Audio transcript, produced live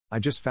I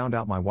just found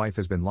out my wife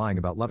has been lying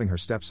about loving her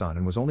stepson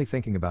and was only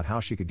thinking about how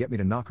she could get me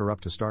to knock her up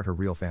to start her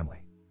real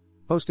family.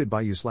 Posted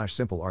by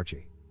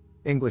you/SimpleArchie.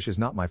 English is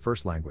not my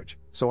first language,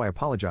 so I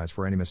apologize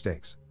for any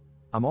mistakes.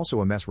 I'm also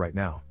a mess right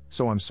now,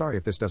 so I'm sorry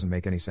if this doesn't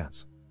make any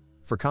sense.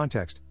 For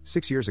context,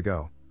 6 years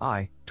ago,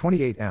 I,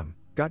 28M,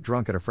 got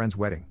drunk at a friend's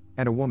wedding,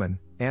 and a woman,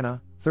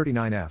 Anna,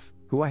 39F,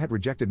 who I had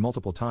rejected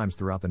multiple times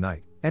throughout the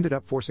night, ended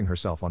up forcing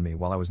herself on me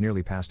while I was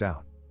nearly passed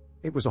out.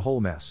 It was a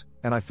whole mess,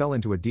 and I fell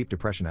into a deep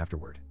depression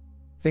afterward.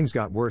 Things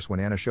got worse when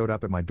Anna showed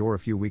up at my door a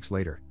few weeks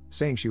later,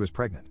 saying she was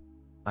pregnant.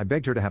 I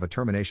begged her to have a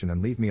termination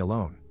and leave me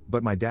alone,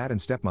 but my dad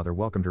and stepmother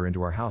welcomed her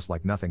into our house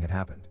like nothing had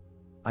happened.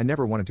 I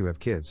never wanted to have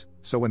kids,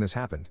 so when this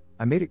happened,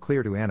 I made it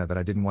clear to Anna that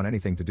I didn't want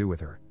anything to do with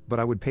her, but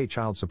I would pay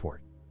child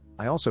support.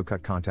 I also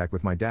cut contact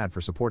with my dad for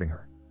supporting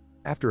her.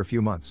 After a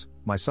few months,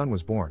 my son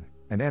was born,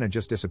 and Anna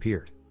just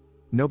disappeared.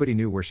 Nobody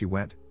knew where she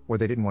went, or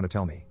they didn't want to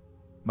tell me.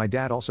 My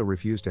dad also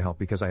refused to help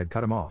because I had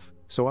cut him off,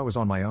 so I was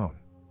on my own.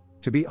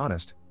 To be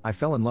honest, I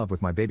fell in love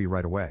with my baby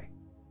right away.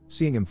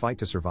 Seeing him fight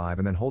to survive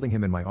and then holding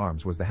him in my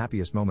arms was the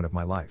happiest moment of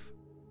my life.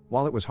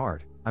 While it was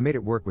hard, I made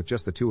it work with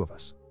just the two of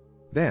us.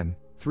 Then,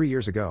 3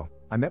 years ago,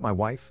 I met my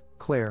wife,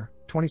 Claire,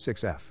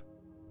 26F.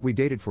 We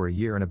dated for a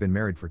year and have been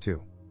married for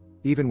 2.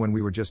 Even when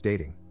we were just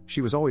dating,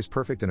 she was always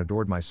perfect and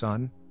adored my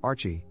son,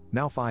 Archie,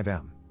 now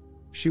 5M.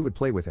 She would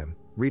play with him,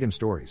 read him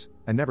stories,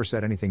 and never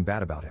said anything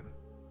bad about him.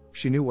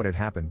 She knew what had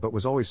happened but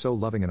was always so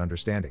loving and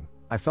understanding.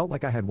 I felt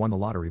like I had won the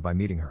lottery by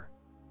meeting her.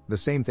 The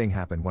same thing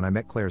happened when I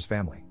met Claire's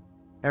family.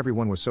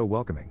 Everyone was so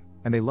welcoming,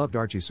 and they loved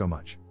Archie so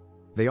much.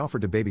 They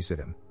offered to babysit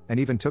him, and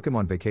even took him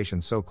on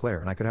vacation so Claire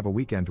and I could have a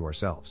weekend to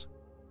ourselves.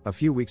 A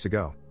few weeks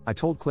ago, I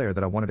told Claire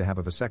that I wanted to have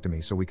a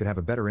vasectomy so we could have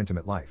a better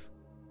intimate life.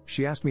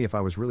 She asked me if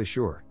I was really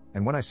sure,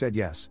 and when I said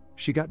yes,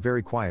 she got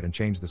very quiet and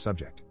changed the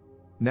subject.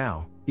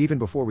 Now, even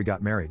before we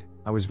got married,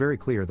 I was very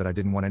clear that I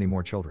didn't want any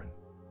more children.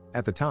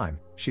 At the time,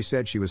 she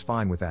said she was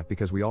fine with that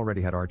because we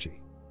already had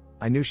Archie.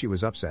 I knew she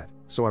was upset,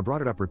 so I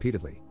brought it up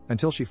repeatedly,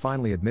 until she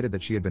finally admitted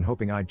that she had been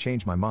hoping I'd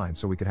change my mind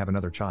so we could have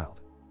another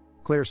child.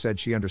 Claire said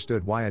she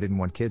understood why I didn't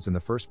want kids in the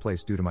first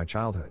place due to my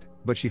childhood,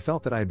 but she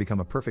felt that I had become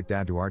a perfect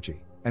dad to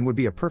Archie, and would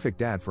be a perfect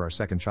dad for our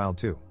second child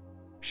too.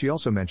 She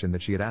also mentioned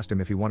that she had asked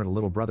him if he wanted a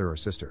little brother or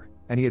sister,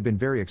 and he had been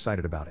very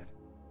excited about it.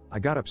 I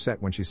got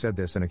upset when she said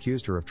this and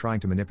accused her of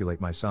trying to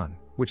manipulate my son,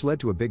 which led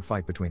to a big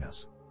fight between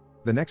us.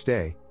 The next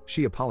day,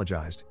 she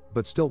apologized,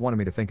 but still wanted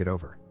me to think it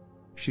over.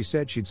 She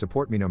said she'd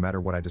support me no matter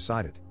what I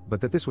decided,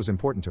 but that this was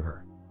important to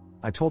her.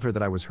 I told her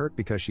that I was hurt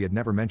because she had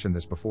never mentioned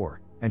this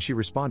before, and she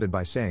responded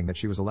by saying that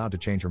she was allowed to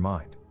change her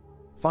mind.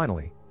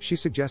 Finally, she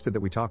suggested that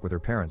we talk with her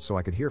parents so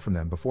I could hear from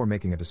them before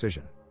making a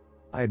decision.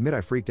 I admit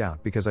I freaked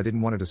out because I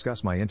didn't want to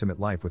discuss my intimate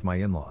life with my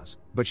in-laws,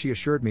 but she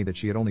assured me that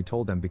she had only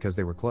told them because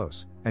they were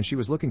close, and she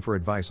was looking for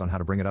advice on how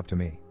to bring it up to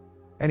me.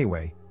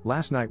 Anyway,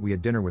 last night we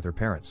had dinner with her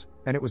parents,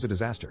 and it was a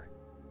disaster.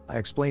 I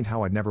explained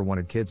how I'd never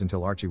wanted kids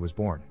until Archie was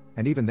born,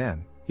 and even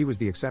then, he was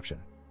the exception.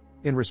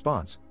 In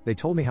response, they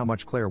told me how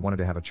much Claire wanted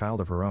to have a child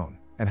of her own,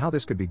 and how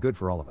this could be good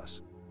for all of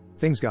us.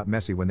 Things got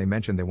messy when they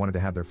mentioned they wanted to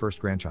have their first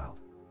grandchild.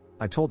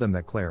 I told them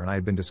that Claire and I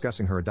had been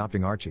discussing her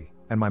adopting Archie,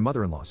 and my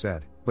mother-in-law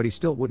said, but he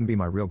still wouldn't be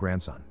my real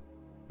grandson.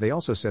 They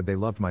also said they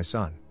loved my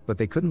son, but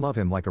they couldn't love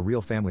him like a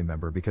real family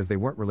member because they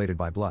weren't related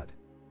by blood.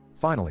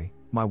 Finally,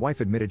 my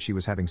wife admitted she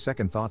was having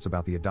second thoughts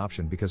about the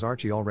adoption because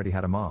Archie already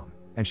had a mom,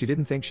 and she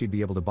didn't think she'd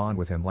be able to bond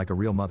with him like a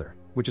real mother,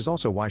 which is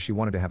also why she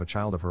wanted to have a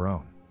child of her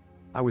own.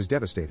 I was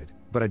devastated,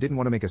 but I didn't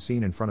want to make a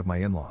scene in front of my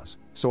in-laws,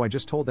 so I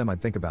just told them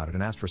I'd think about it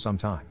and asked for some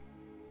time.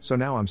 So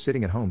now I'm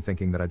sitting at home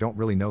thinking that I don't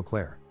really know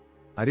Claire.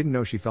 I didn't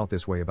know she felt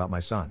this way about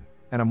my son,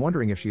 and I'm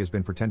wondering if she has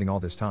been pretending all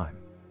this time.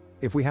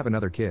 If we have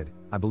another kid,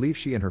 I believe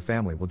she and her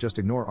family will just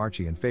ignore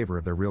Archie in favor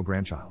of their real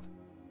grandchild.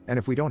 And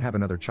if we don't have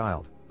another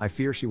child, I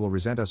fear she will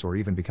resent us or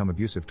even become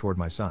abusive toward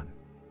my son.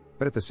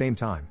 But at the same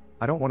time,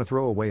 I don't want to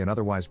throw away an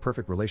otherwise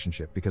perfect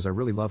relationship because I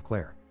really love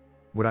Claire.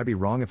 Would I be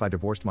wrong if I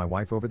divorced my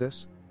wife over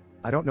this?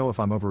 I don't know if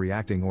I'm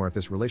overreacting or if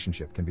this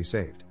relationship can be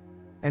saved.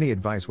 Any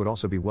advice would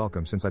also be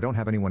welcome since I don't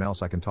have anyone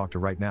else I can talk to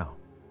right now.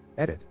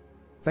 Edit.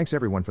 Thanks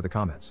everyone for the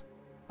comments.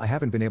 I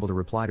haven't been able to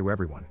reply to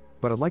everyone,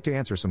 but I'd like to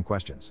answer some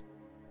questions.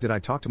 Did I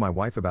talk to my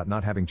wife about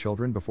not having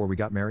children before we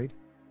got married?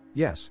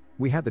 Yes,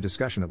 we had the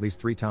discussion at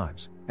least 3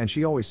 times, and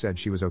she always said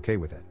she was okay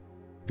with it.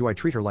 Do I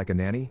treat her like a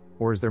nanny,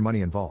 or is there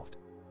money involved?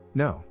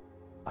 No.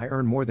 I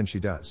earn more than she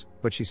does,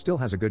 but she still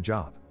has a good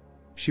job.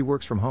 She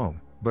works from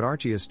home, but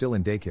Archie is still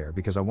in daycare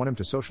because I want him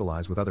to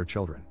socialize with other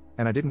children,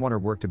 and I didn't want her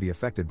work to be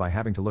affected by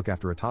having to look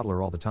after a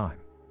toddler all the time.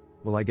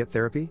 Will I get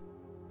therapy?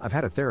 I've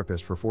had a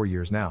therapist for 4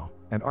 years now,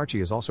 and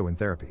Archie is also in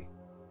therapy.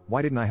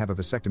 Why didn't I have a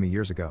vasectomy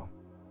years ago?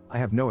 I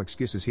have no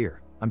excuses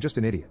here, I'm just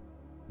an idiot.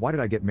 Why did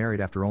I get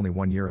married after only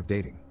 1 year of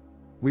dating?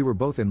 We were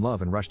both in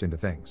love and rushed into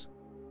things.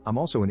 I'm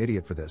also an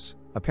idiot for this,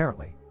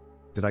 apparently.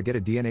 Did I get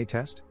a DNA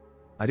test?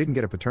 I didn't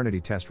get a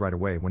paternity test right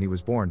away when he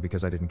was born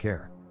because I didn't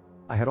care.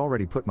 I had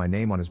already put my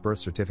name on his birth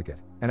certificate,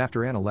 and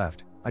after Anna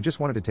left, I just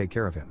wanted to take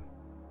care of him.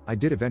 I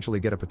did eventually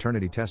get a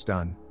paternity test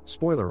done.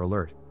 Spoiler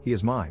alert, he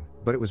is mine,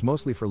 but it was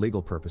mostly for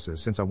legal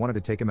purposes since I wanted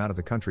to take him out of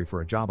the country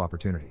for a job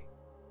opportunity.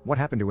 What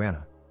happened to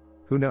Anna?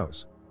 Who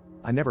knows?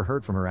 I never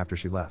heard from her after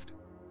she left.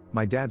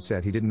 My dad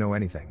said he didn't know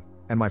anything,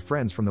 and my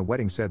friends from the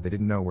wedding said they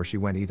didn't know where she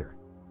went either.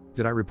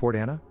 Did I report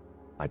Anna?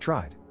 I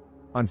tried.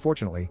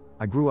 Unfortunately,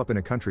 I grew up in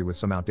a country with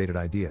some outdated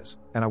ideas,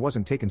 and I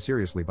wasn't taken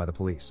seriously by the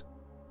police.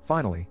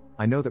 Finally,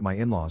 I know that my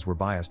in-laws were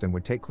biased and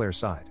would take Claire's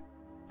side.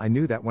 I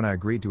knew that when I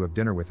agreed to have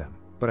dinner with them,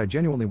 but I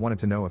genuinely wanted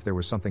to know if there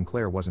was something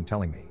Claire wasn't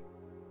telling me.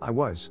 I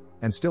was,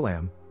 and still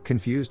am,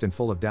 confused and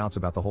full of doubts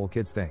about the whole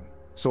kids thing,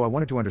 so I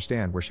wanted to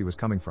understand where she was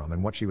coming from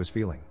and what she was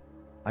feeling.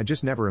 I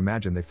just never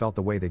imagined they felt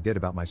the way they did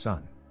about my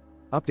son.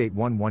 Update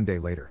 1 day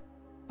later.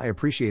 I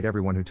appreciate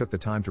everyone who took the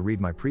time to read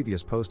my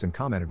previous post and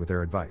commented with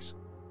their advice.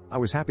 I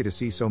was happy to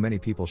see so many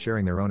people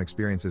sharing their own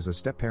experiences as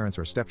step-parents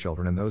or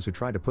stepchildren and those who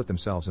tried to put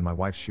themselves in my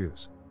wife's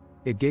shoes.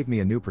 It gave me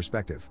a new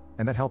perspective,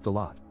 and that helped a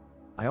lot.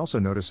 I also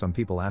noticed some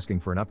people asking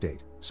for an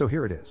update, so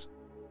here it is.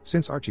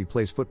 Since Archie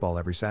plays football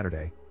every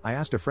Saturday, I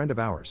asked a friend of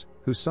ours,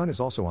 whose son is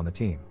also on the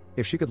team,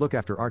 if she could look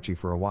after Archie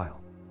for a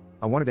while.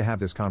 I wanted to have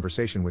this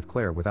conversation with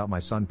Claire without my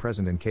son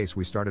present in case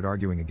we started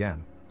arguing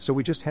again, so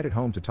we just headed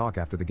home to talk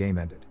after the game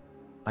ended.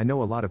 I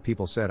know a lot of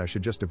people said I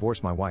should just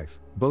divorce my wife,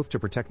 both to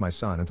protect my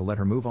son and to let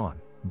her move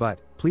on, but,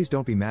 please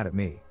don't be mad at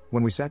me,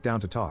 when we sat down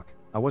to talk,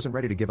 I wasn't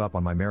ready to give up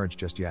on my marriage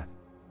just yet.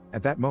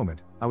 At that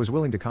moment, I was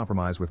willing to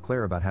compromise with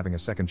Claire about having a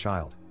second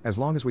child, as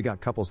long as we got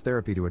couples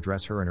therapy to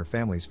address her and her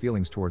family's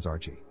feelings towards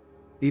Archie.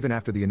 Even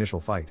after the initial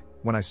fight,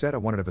 when I said I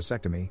wanted a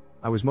vasectomy,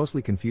 I was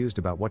mostly confused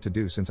about what to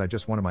do since I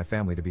just wanted my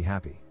family to be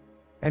happy.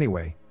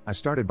 Anyway, I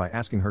started by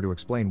asking her to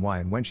explain why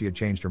and when she had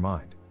changed her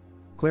mind.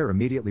 Claire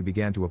immediately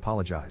began to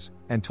apologize,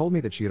 and told me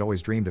that she had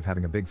always dreamed of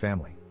having a big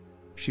family.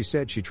 She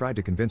said she tried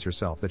to convince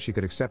herself that she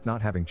could accept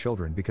not having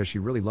children because she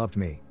really loved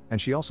me,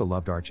 and she also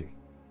loved Archie.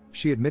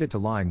 She admitted to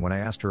lying when I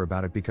asked her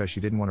about it because she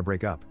didn't want to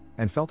break up,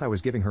 and felt I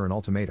was giving her an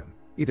ultimatum,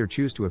 either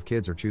choose to have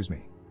kids or choose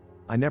me.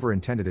 I never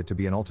intended it to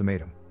be an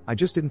ultimatum, I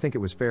just didn't think it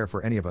was fair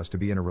for any of us to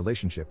be in a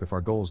relationship if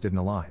our goals didn't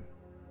align.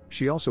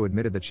 She also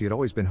admitted that she had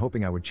always been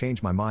hoping I would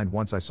change my mind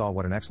once I saw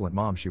what an excellent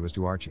mom she was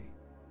to Archie.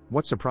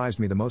 What surprised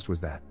me the most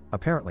was that,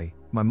 apparently,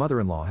 my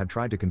mother-in-law had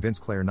tried to convince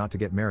Claire not to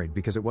get married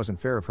because it wasn't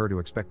fair of her to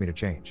expect me to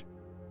change.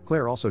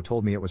 Claire also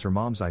told me it was her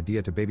mom's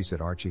idea to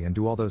babysit Archie and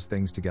do all those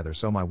things together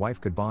so my wife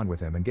could bond with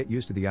him and get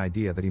used to the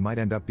idea that he might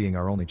end up being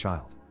our only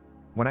child.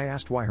 When I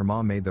asked why her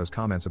mom made those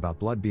comments about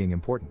blood being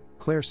important,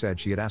 Claire said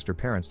she had asked her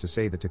parents to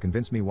say that to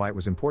convince me why it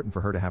was important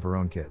for her to have her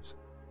own kids.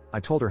 I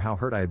told her how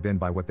hurt I had been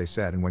by what they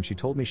said, and when she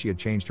told me she had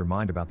changed her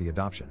mind about the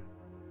adoption.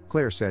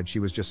 Claire said she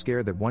was just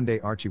scared that one day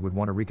Archie would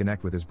want to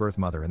reconnect with his birth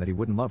mother and that he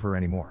wouldn't love her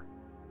anymore.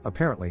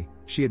 Apparently,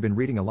 she had been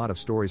reading a lot of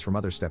stories from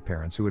other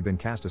step-parents who had been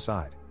cast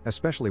aside,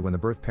 especially when the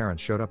birth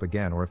parents showed up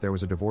again or if there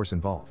was a divorce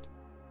involved.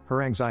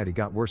 Her anxiety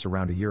got worse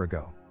around a year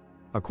ago.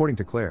 According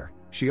to Claire,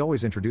 she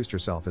always introduced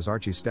herself as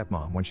Archie's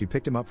stepmom when she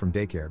picked him up from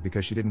daycare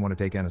because she didn't want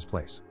to take Anna's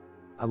place.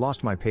 I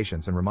lost my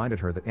patience and reminded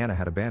her that Anna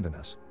had abandoned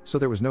us, so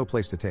there was no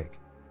place to take.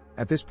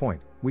 At this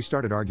point, we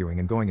started arguing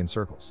and going in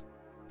circles.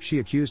 She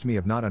accused me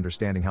of not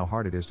understanding how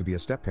hard it is to be a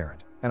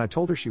step-parent, and I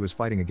told her she was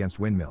fighting against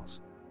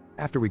windmills.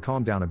 After we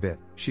calmed down a bit,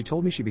 she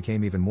told me she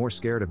became even more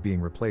scared of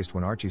being replaced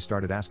when Archie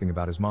started asking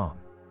about his mom.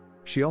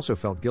 She also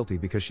felt guilty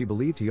because she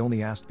believed he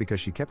only asked because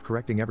she kept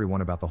correcting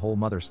everyone about the whole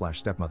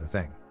mother/stepmother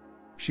thing.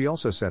 She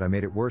also said I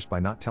made it worse by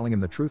not telling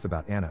him the truth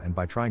about Anna and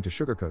by trying to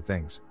sugarcoat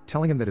things,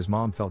 telling him that his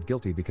mom felt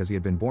guilty because he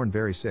had been born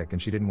very sick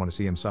and she didn't want to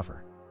see him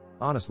suffer.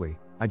 Honestly,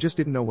 I just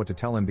didn't know what to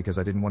tell him because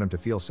I didn't want him to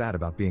feel sad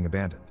about being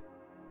abandoned.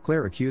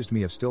 Claire accused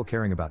me of still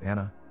caring about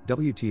Anna,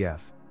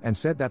 WTF, and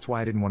said that's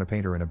why I didn't want to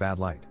paint her in a bad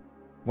light.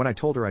 When I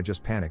told her I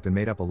just panicked and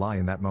made up a lie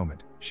in that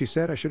moment, she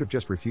said I should have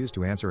just refused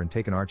to answer and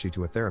taken Archie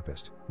to a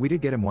therapist. We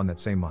did get him one that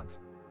same month.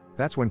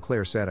 That's when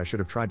Claire said I should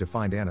have tried to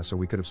find Anna so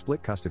we could have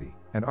split custody,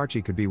 and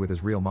Archie could be with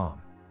his real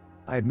mom.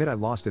 I admit I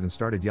lost it and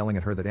started yelling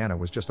at her that Anna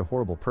was just a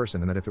horrible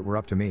person and that if it were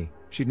up to me,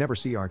 she'd never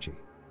see Archie.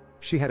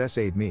 She had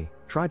SA'd me,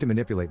 tried to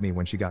manipulate me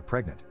when she got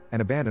pregnant,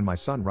 and abandoned my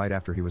son right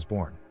after he was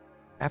born.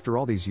 After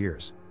all these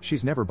years,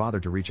 she's never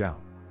bothered to reach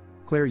out.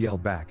 Claire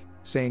yelled back,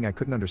 saying I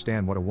couldn't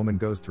understand what a woman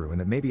goes through and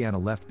that maybe Anna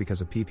left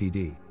because of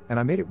PPD, and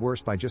I made it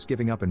worse by just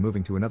giving up and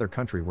moving to another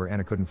country where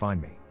Anna couldn't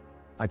find me.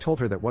 I told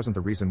her that wasn't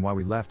the reason why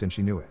we left and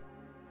she knew it.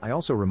 I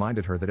also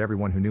reminded her that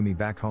everyone who knew me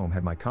back home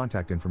had my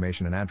contact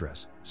information and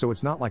address, so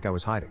it's not like I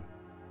was hiding.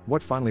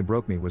 What finally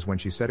broke me was when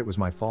she said it was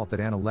my fault that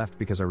Anna left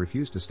because I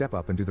refused to step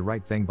up and do the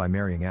right thing by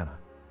marrying Anna.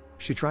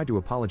 She tried to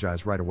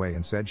apologize right away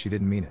and said she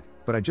didn't mean it,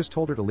 but I just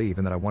told her to leave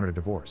and that I wanted a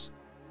divorce.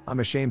 I'm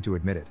ashamed to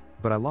admit it,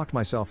 but I locked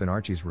myself in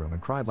Archie's room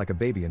and cried like a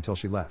baby until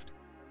she left.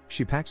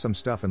 She packed some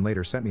stuff and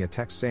later sent me a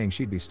text saying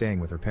she'd be staying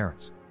with her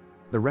parents.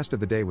 The rest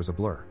of the day was a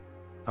blur.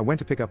 I went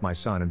to pick up my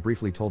son and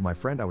briefly told my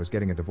friend I was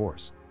getting a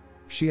divorce.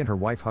 She and her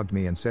wife hugged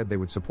me and said they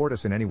would support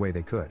us in any way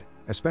they could,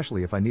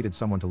 especially if I needed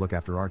someone to look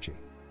after Archie.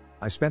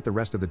 I spent the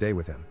rest of the day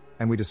with him,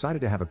 and we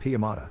decided to have a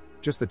pijamada,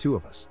 just the two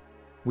of us.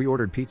 We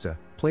ordered pizza,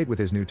 played with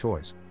his new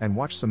toys, and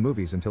watched some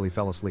movies until he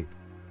fell asleep.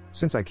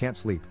 Since I can't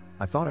sleep,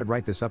 I thought I'd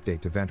write this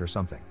update to vent or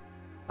something.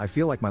 I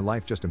feel like my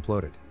life just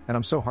imploded, and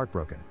I'm so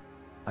heartbroken.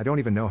 I don't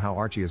even know how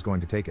Archie is going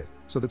to take it,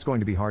 so that's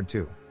going to be hard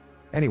too.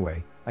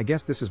 Anyway, I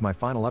guess this is my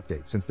final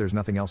update since there's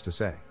nothing else to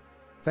say.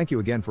 Thank you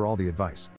again for all the advice.